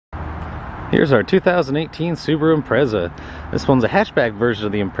Here's our 2018 Subaru Impreza. This one's a hatchback version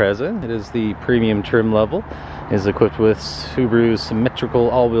of the Impreza. It is the premium trim level. It is equipped with Subaru's symmetrical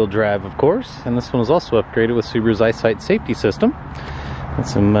all-wheel drive, of course, and this one is also upgraded with Subaru's EyeSight safety system. Got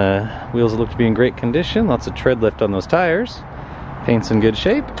some wheels that look to be in great condition, lots of tread lift on those tires. Paint's in good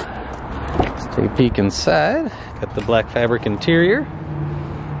shape. Let's take a peek inside. Got the black fabric interior.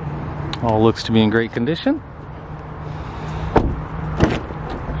 All looks to be in great condition.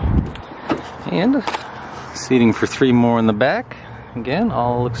 And seating for 3 more in the back. Again,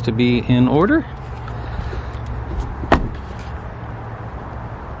 all looks to be in order.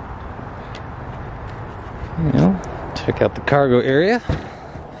 Check out the cargo area.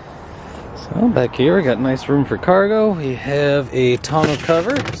 So back here we got nice room for cargo. We have a tonneau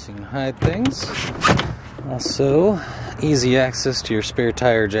cover so you can hide things. Also easy access to your spare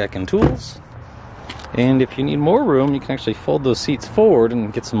tire jack and tools. And if you need more room, you can actually fold those seats forward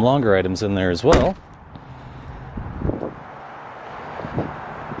and get some longer items in there as well.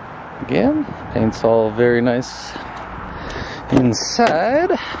 Again, paint's all very nice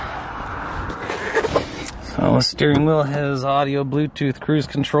inside. So the steering wheel has audio, Bluetooth, cruise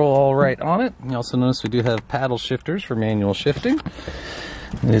control all right on it. You also notice we do have paddle shifters for manual shifting.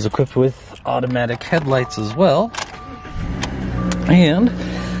 It is equipped with automatic headlights as well. And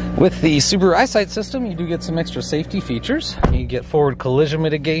with the Subaru EyeSight system, you do get some extra safety features. You get forward collision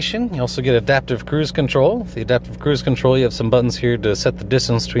mitigation. You also get adaptive cruise control. With the adaptive cruise control, you have some buttons here to set the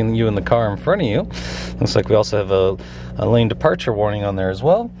distance between you and the car in front of you. Looks like we also have a lane departure warning on there as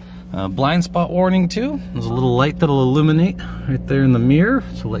well. Blind spot warning too. There's a little light that'll illuminate right there in the mirror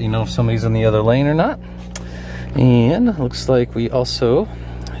to let you know if somebody's in the other lane or not. And it looks like we also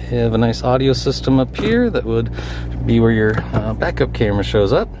have a nice audio system up here that would be where your backup camera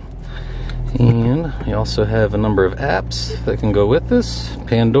shows up. And we also have a number of apps that can go with this.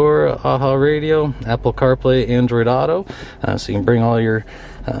 Pandora, AHA Radio, Apple CarPlay, Android Auto. So you can bring all your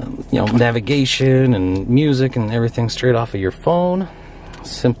navigation and music and everything straight off of your phone.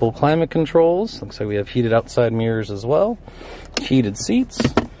 Simple climate controls. Looks like we have heated outside mirrors as well. Heated seats.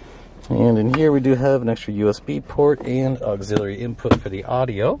 And in here we do have an extra USB port and auxiliary input for the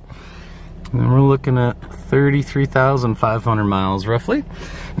audio. And we're looking at 33,500 miles roughly.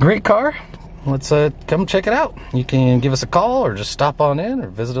 Great car. Let's come check it out. You can give us a call or just stop on in or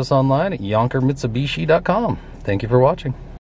visit us online at yonkermitsubishi.com. Thank you for watching.